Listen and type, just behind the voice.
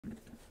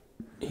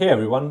Hey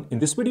everyone, in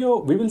this video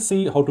we will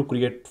see how to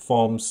create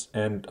forms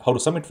and how to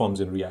submit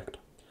forms in React.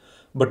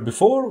 But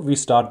before we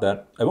start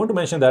that, I want to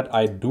mention that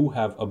I do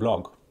have a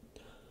blog.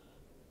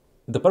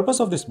 The purpose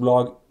of this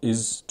blog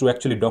is to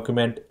actually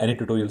document any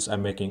tutorials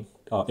I'm making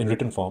in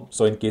written form.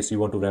 So in case you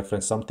want to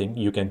reference something,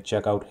 you can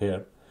check out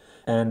here.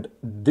 And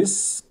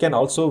this can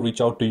also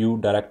reach out to you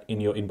direct in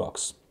your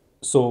inbox.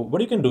 So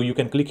what you can do, you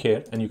can click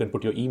here and you can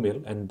put your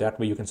email, and that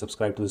way you can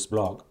subscribe to this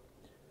blog.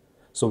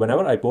 So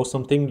whenever I post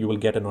something, you will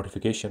get a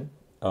notification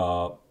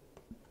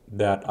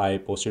that I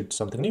posted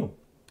something new.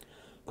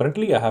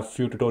 Currently, I have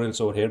few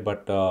tutorials over here,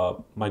 but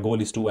my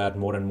goal is to add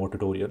more and more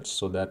tutorials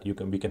so that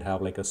we can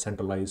have like a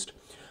centralized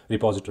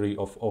repository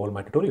of all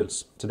my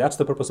tutorials. So that's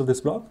the purpose of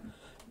this blog.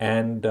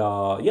 And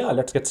yeah,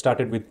 let's get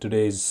started with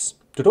today's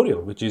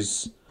tutorial, which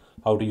is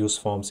how to use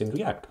forms in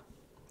React.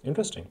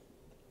 Interesting.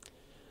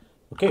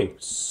 Okay,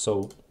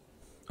 so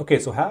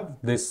have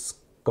this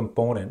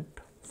component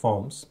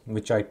forms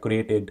which I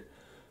created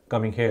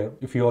coming here.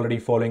 If you're already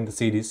following the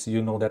series,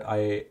 you know that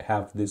I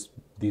have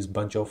these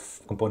bunch of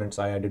components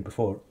I added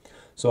before.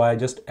 So I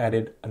just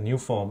added a new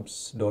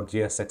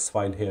forms.jsx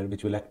file here,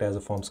 which will act as a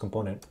forms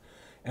component.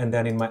 And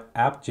then in my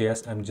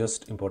app.js, I'm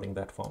just importing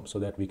that form so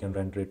that we can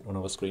render it on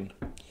our screen.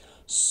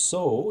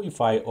 So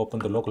if I open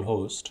the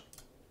localhost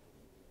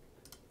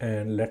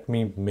and let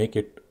me make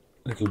it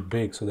a little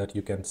big so that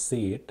you can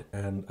see it,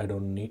 and I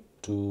don't need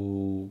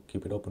to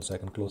keep it open, so I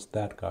can close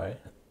that guy.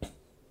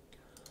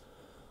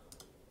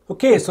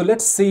 Okay, so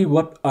let's see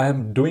what I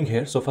am doing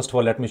here. So first of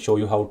all, let me show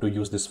you how to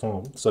use this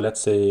form. So let's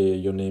say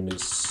your name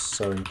is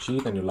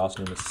Saranjeet and your last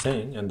name is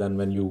Singh, and then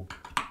when you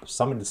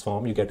submit this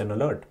form, you get an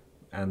alert,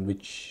 and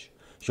which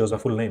shows a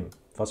full name,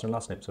 first and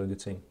last name,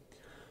 Saranjeet Singh.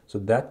 So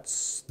that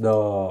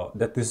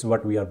is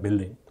what we are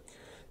building.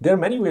 There are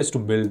many ways to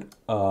build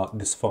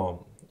this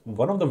form.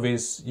 One of the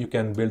ways you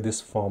can build this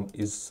form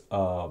is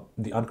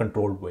the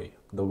uncontrolled way.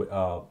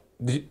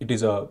 It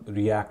is a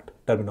React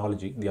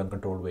terminology, the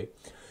uncontrolled way.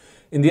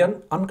 In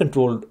the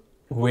uncontrolled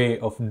way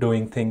of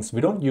doing things, we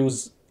don't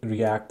use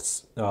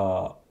React's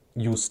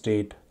use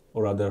state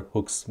or other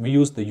hooks. We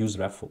use the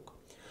useRef hook.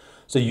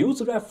 So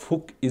useRef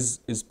hook is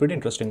pretty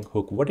interesting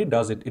hook. What it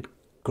does, it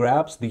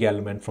grabs the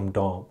element from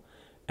DOM,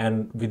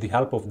 and with the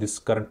help of this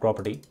current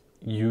property,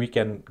 we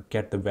can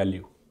get the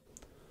value.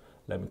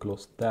 Let me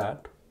close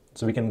that.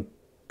 So we can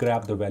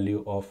grab the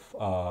value of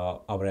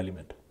our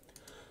element.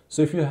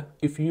 So if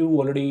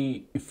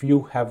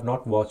you have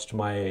not watched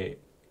my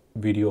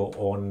video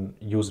on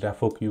useRef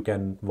hook, you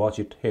can watch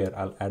it here.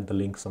 I'll add the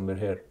link somewhere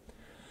here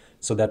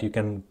so that you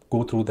can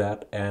go through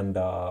that, and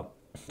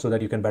so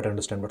that you can better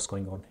understand what's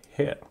going on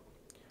here.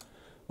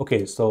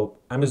 Okay, so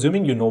I'm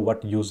assuming you know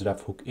what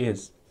useRef hook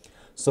is.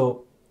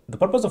 So the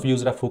purpose of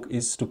useRef hook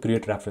is to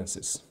create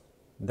references.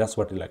 That's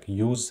what like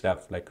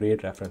useRef, like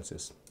create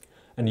references.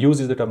 And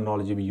use is the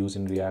terminology we use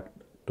in React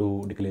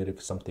to declare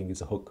if something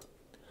is a hook.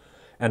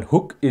 And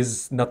hook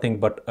is nothing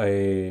but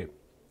a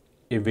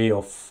way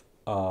of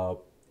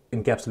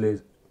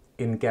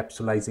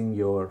encapsulating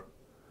your,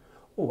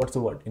 what's the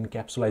word?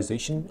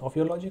 Encapsulation of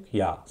your logic?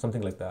 Yeah,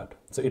 something like that.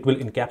 So it will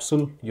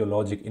encapsulate your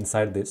logic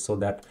inside this so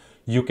that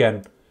you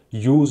can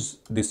use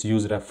this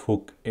useRef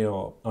hook,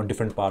 on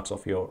different parts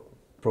of your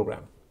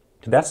program.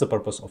 So that's the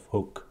purpose of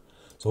hook.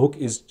 So hook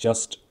is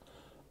just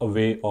a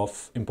way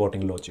of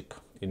importing logic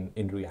in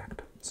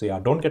React. So yeah,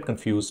 don't get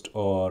confused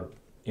or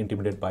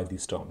intimidated by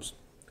these terms.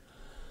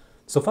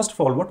 So first of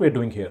all, what we're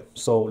doing here,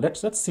 so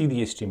let's see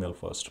the HTML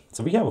first.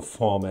 So we have a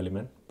form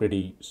element,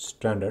 pretty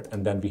standard,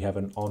 and then we have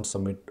an on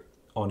submit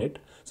on it.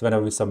 So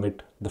whenever we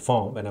submit the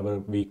form, whenever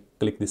we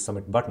click this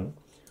submit button,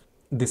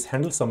 this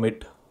handle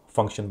submit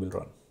function will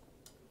run.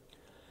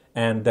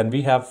 And then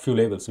we have few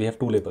labels. We have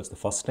two labels, the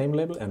first name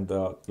label and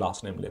the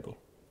last name label.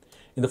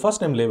 In the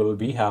first name label,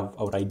 we have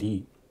our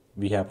ID.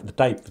 We have the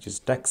type, which is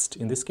text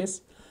in this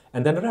case,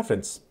 and then a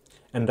reference.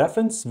 And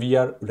reference, we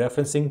are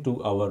referencing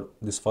to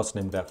this first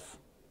name ref.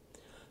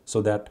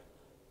 So that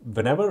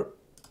whenever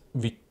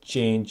we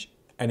change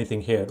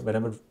anything here,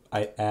 whenever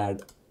I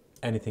add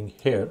anything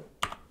here,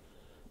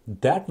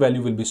 that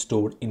value will be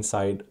stored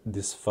inside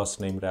this first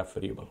name ref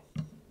variable.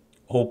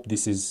 Hope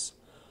this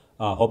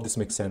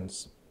makes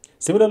sense.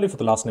 Similarly for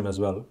the last name as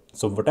well.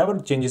 So whatever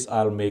changes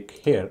I'll make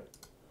here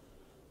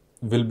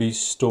will be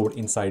stored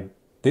inside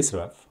this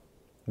ref,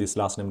 this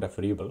last name ref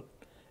variable,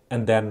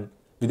 and then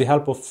with the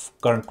help of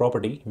current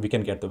property, we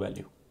can get the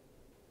value.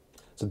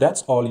 So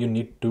that's all you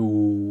need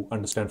to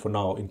understand for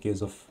now in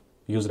case of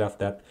useRef,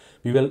 that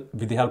we will,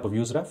 with the help of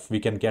useRef, we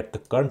can get the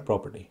current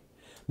property.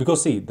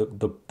 Because see,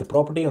 the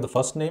property on the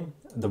first name,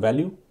 the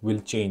value will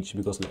change,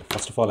 because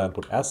first of all, I'll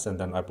put S and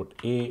then I put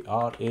A,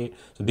 R, A.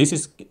 So this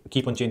is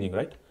keep on changing,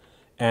 right?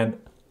 And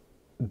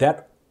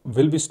that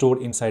will be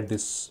stored inside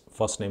this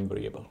first name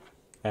variable.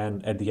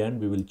 And at the end,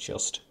 we will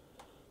just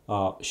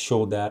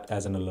show that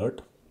as an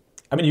alert.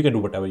 I mean, you can do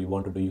whatever you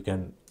want to do. You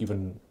can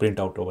even print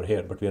out over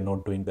here, but we are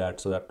not doing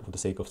that, so that for the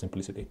sake of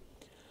simplicity.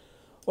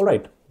 All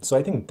right, so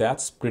I think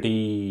that's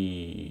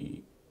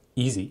pretty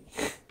easy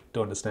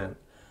to understand.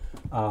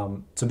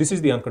 So this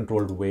is the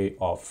uncontrolled way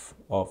of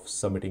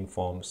submitting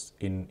forms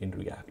in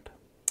React.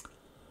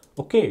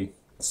 Okay,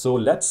 so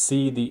let's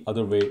see the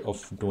other way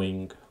of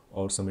doing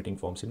or submitting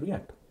forms in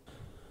React.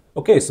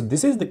 Okay, so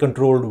this is the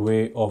controlled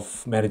way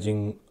of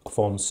managing a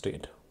form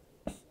state.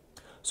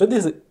 So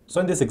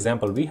in this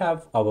example,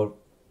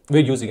 we're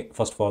using,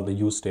 first of all, the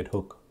use state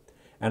hook.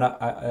 And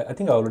I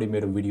think I already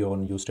made a video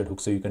on use state hook,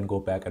 so you can go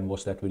back and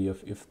watch that video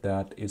if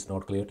that is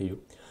not clear to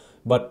you.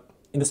 But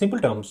in the simple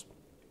terms,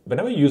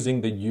 whenever you're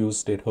using the use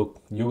state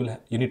hook, you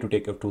need to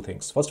take care of two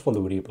things. First of all,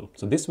 the variable.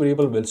 So this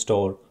variable will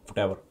store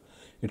whatever.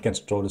 It can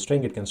store a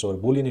string, it can store a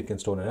boolean, it can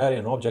store an array,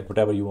 an object,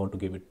 whatever you want to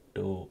give it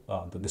to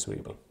this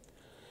variable.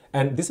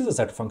 And this is a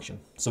set function.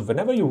 So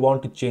whenever you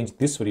want to change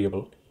this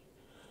variable,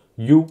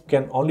 you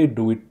can only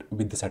do it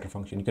with the setter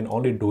function. You can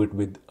only do it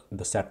with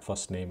the set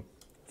first name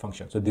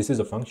function. So this is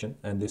a function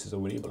and this is a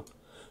variable.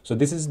 So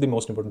this is the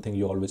most important thing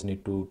you always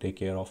need to take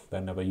care of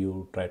whenever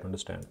you try to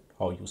understand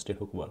how use state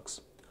hook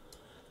works.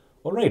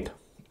 All right,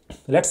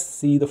 let's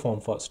see the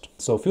form first.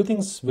 So a few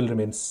things will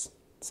remain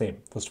same.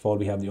 First of all,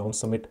 we have the on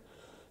submit.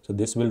 So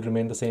this will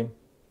remain the same.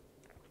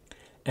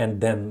 And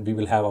then we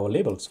will have our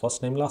labels,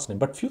 first name, last name.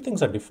 But few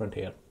things are different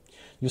here.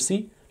 You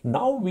see,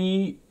 now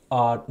we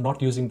are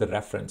not using the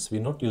reference.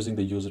 We're not using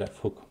the use ref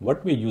hook.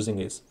 What we're using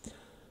is,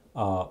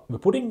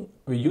 we're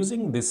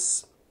using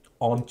this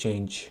on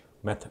change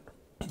method.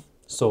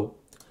 So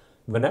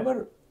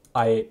whenever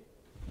I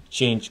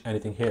change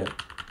anything here,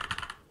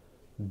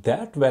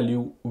 that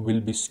value will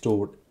be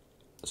stored.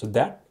 So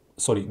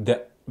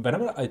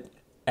whenever I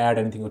add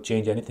anything or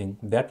change anything,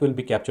 that will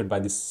be captured by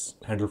this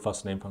handle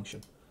first name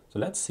function. So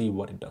let's see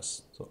what it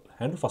does. So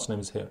handle first name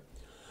is here.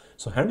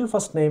 So handle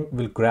first name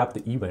will grab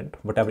the event,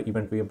 whatever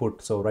event we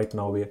input. So right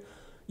now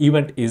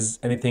event is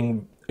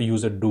anything a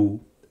user do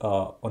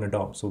on a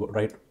DOM. So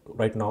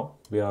right now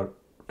we are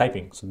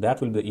typing. So that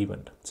will be the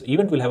event. So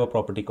event will have a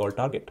property called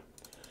target,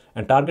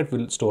 and target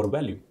will store a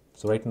value.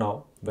 So right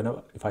now,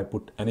 if I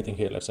put anything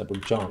here, let's say I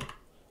put John.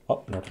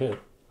 Oh, not here.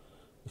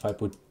 If I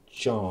put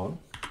John,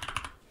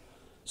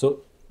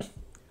 so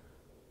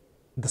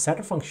the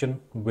setter function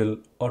will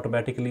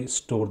automatically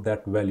store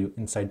that value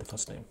inside the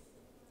first name.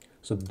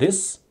 So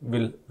this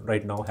will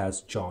right now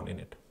has John in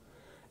it.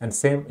 And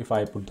same if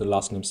I put the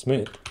last name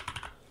Smith,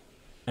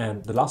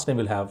 and the last name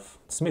will have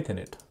Smith in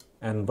it.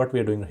 And what we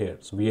are doing here,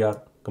 so we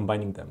are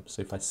combining them.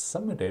 So if I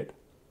submit it,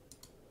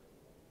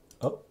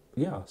 oh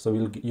yeah, so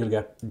you'll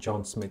get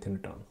John Smith in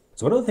return.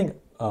 So one other thing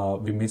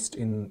we missed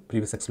in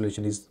previous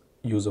explanation is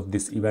use of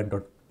this event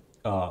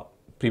or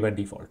prevent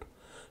default.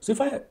 So if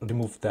I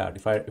remove that,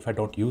 if I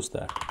don't use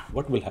that,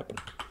 what will happen?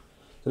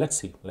 So let's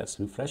see, let's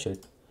refresh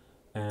it.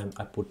 And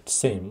I put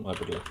same, I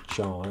put like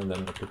John, and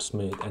then I put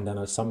Smith, and then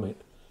I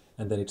submit,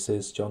 and then it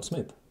says John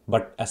Smith.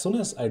 But as soon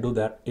as I do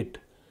that, it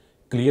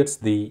clears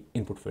the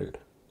input field.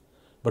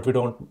 But we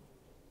don't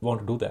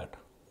want to do that,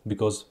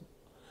 because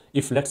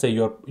if let's say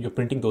you're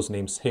printing those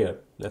names here,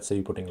 let's say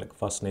you're putting like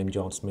first name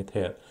John Smith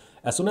here,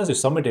 as soon as you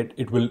submit it,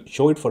 it will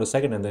show it for a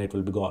second and then it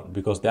will be gone,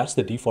 because that's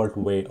the default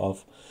way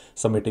of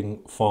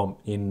submitting form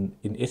in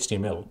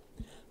HTML.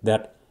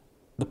 That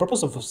the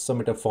purpose of a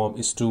submit form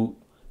is to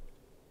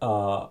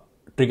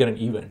trigger an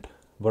event.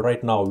 But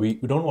right now we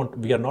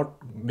are not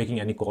making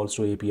any calls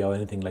to API or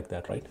anything like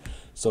that, right?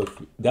 So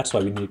that's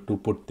why we need to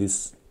put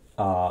this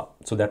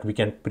so that we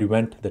can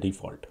prevent the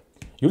default.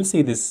 You'll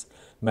see this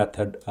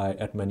method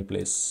at many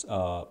places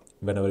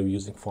whenever you're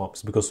using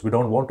forms, because we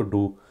don't want to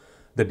do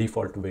the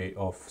default way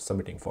of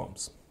submitting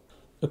forms.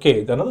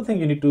 Okay, the another thing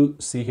you need to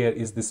see here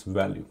is this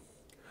value.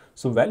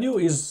 So value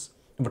is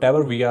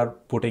whatever we are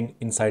putting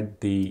inside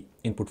the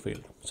input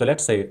field. So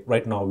let's say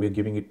right now we're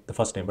giving it the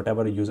first name,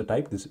 whatever user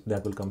type,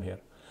 that will come here.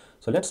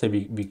 So let's say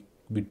we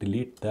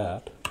delete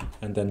that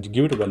and then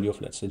give it a value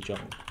of, let's say,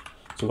 John.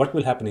 So what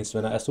will happen is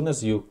as soon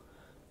as you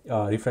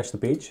refresh the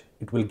page,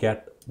 it will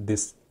get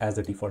this as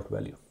a default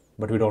value.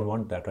 But we don't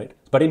want that, right?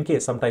 But in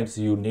case sometimes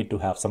you need to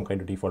have some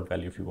kind of default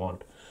value if you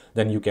want,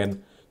 then you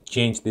can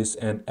change this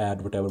and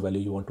add whatever value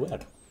you want to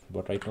add.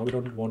 But right now we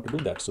don't want to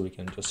do that, so we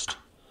can just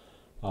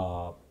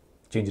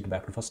change it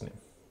back to first name.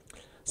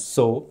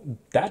 So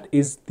that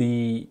is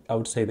I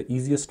would say, the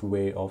easiest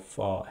way of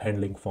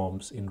handling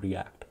forms in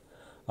React.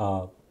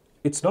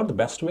 It's not the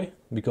best way,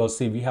 because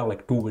see, we have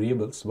like two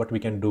variables. What we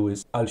can do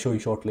is, I'll show you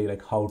shortly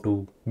like how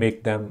to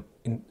make them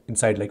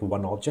inside like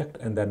one object,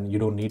 and then you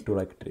don't need to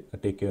like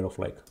take care of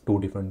like two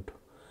different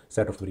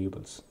set of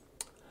variables.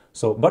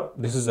 So, but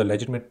this is a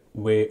legitimate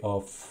way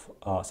of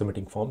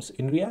submitting forms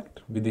in React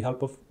with the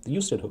help of the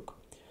use state hook.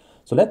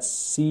 So let's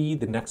see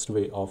the next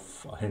way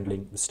of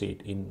handling the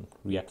state in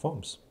React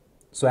forms.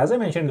 So as I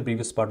mentioned in the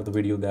previous part of the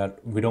video,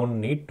 that we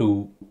don't need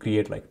to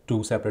create like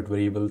two separate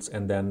variables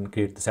and then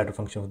create the setter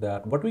function of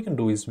that. What we can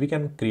do is we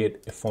can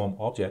create a form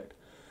object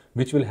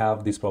which will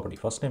have this property,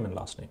 first name and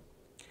last name.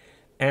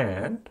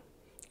 And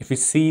if we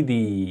see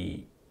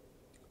the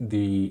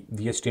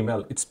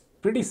HTML, it's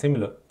pretty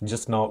similar.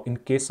 Just now in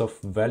case of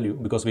value,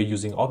 because we're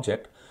using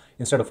object,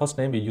 instead of first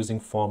name, we're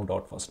using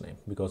form.firstname,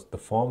 because the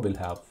form will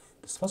have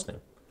this first name.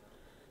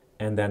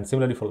 And then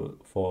similarly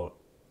for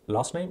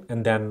last name,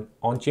 and then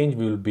on change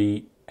we will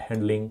be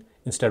handling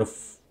instead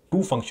of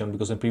two functions,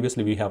 because in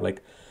previously we have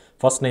like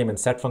first name and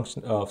set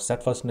function,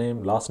 set first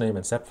name, last name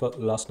and set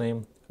last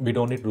name. We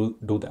don't need to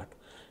do that.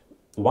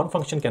 One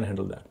function can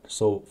handle that.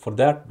 So for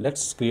that,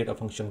 let's create a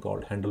function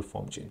called handle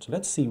form change. So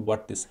let's see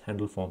what this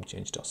handle form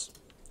change does.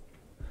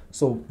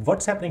 So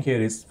what's happening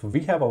here is we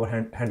have our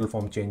handle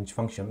form change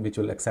function, which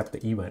will accept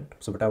the event.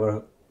 So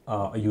whatever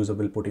a user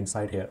will put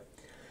inside here,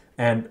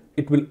 and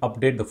it will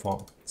update the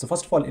form. So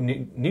first of all, you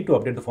need to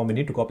update the form. We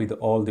need to copy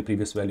all the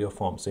previous value of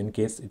form. So in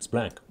case it's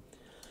blank.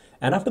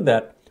 And after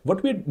that,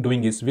 what we're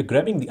doing is we're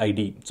grabbing the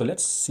ID. So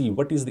let's see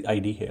what is the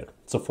ID here.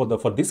 So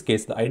for this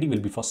case, the ID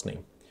will be first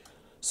name.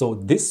 So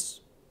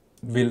this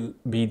will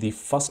be the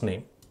first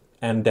name,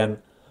 and then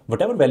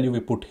whatever value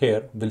we put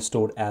here will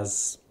store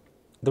as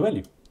the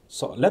value.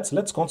 So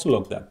let's console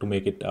log that to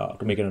make it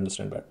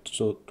understand better.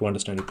 So to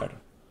understand it better.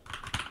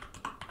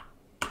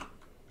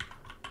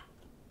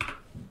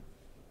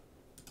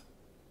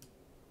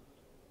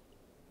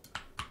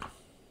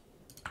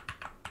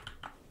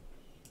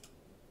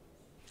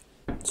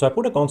 So I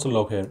put a console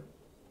log here,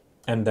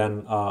 and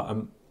then I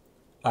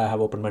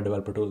have opened my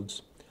developer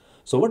tools.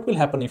 So what will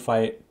happen if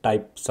I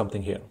type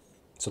something here?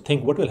 So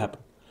think what will happen.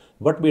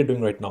 What we are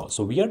doing right now.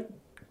 So we are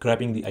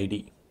grabbing the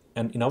ID,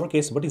 and in our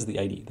case, what is the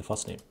ID? The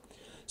first name.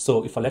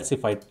 So if let's say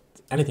if I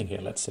anything here,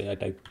 let's say I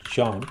type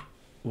John,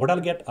 what I'll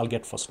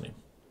get first name.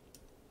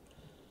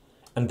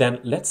 And then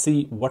let's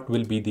see what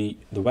will be the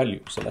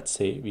value. So let's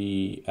say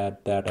we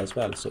add that as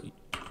well. So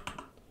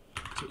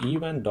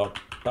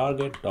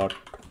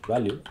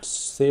event.target.value,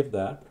 save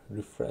that,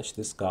 refresh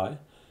this guy,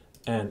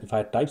 and if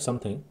I type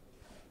something,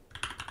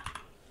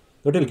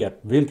 what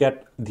we'll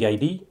get the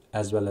ID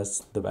as well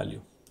as the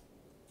value.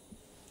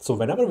 So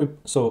whenever we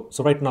so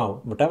right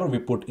now, whatever we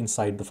put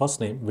inside the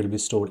first name will be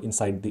stored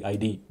inside the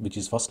ID, which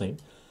is first name,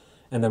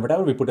 and then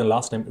whatever we put in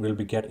last name will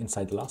be get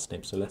inside the last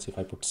name. So let's see if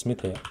I put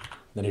Smith here,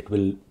 then it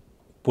will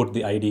put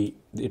the ID,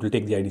 it will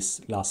take the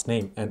ID's last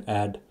name and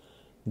add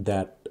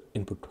that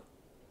input,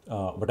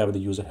 whatever the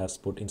user has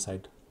put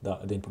inside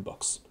the input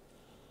box.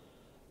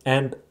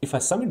 And if I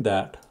submit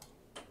that,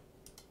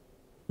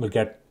 we'll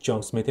get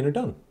John Smith in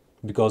return,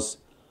 because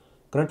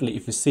currently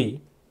if you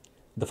see,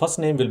 the first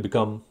name will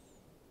become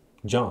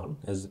John,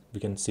 as we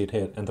can see it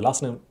here, and the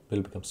last name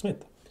will become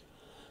Smith.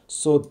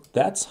 So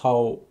that's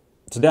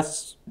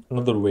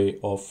another way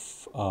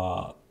of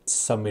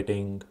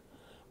submitting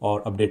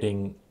or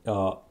updating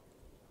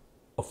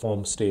a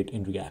form state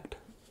in React.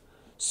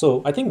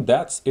 So I think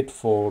that's it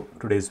for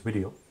today's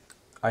video.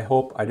 I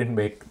hope I didn't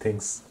make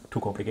things too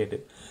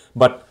complicated,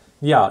 but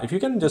yeah, if you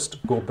can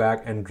just go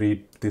back and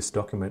read this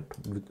document,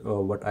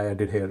 what I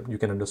did here, you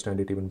can understand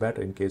it even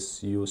better in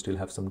case you still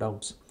have some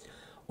doubts.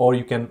 Or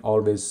you can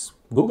always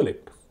Google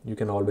it. You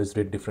can always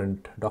read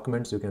different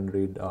documents. You can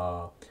read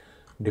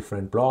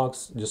different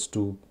blogs just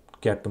to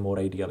get the more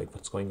idea like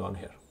what's going on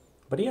here.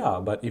 But yeah,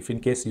 but if in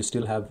case you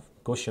still have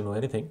question or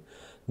anything,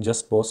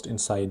 just post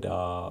inside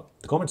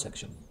the comment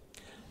section.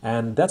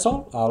 And that's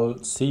all.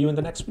 I'll see you in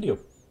the next video.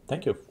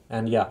 Thank you.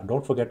 And yeah,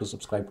 don't forget to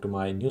subscribe to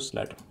my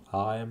newsletter.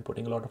 I am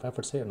putting a lot of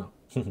efforts here now.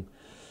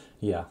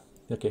 Yeah.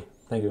 Okay.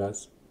 Thank you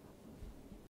guys.